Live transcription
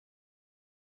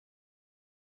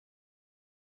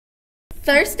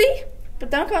Thirsty,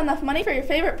 but don't got enough money for your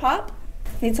favorite pop?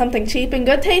 Need something cheap and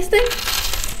good tasting?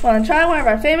 Well, then try one of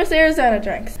our famous Arizona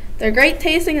drinks. They're great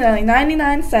tasting at only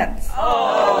 99 cents.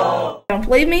 Oh. Don't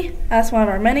believe me? Ask one of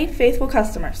our many faithful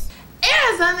customers.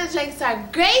 Arizona drinks are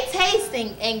great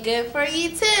tasting and good for you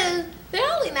too.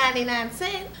 They're only 99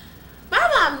 cents. My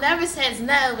mom never says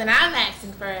no when I'm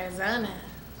asking for Arizona.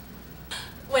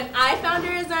 When I found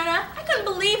Arizona, I couldn't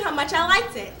believe how much I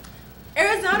liked it.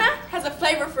 Arizona has a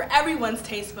flavor for everyone's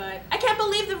taste bud. I can't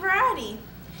believe the variety.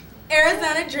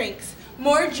 Arizona drinks,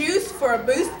 more juice for a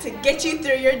boost to get you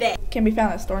through your day. Can be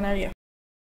found at a store near you.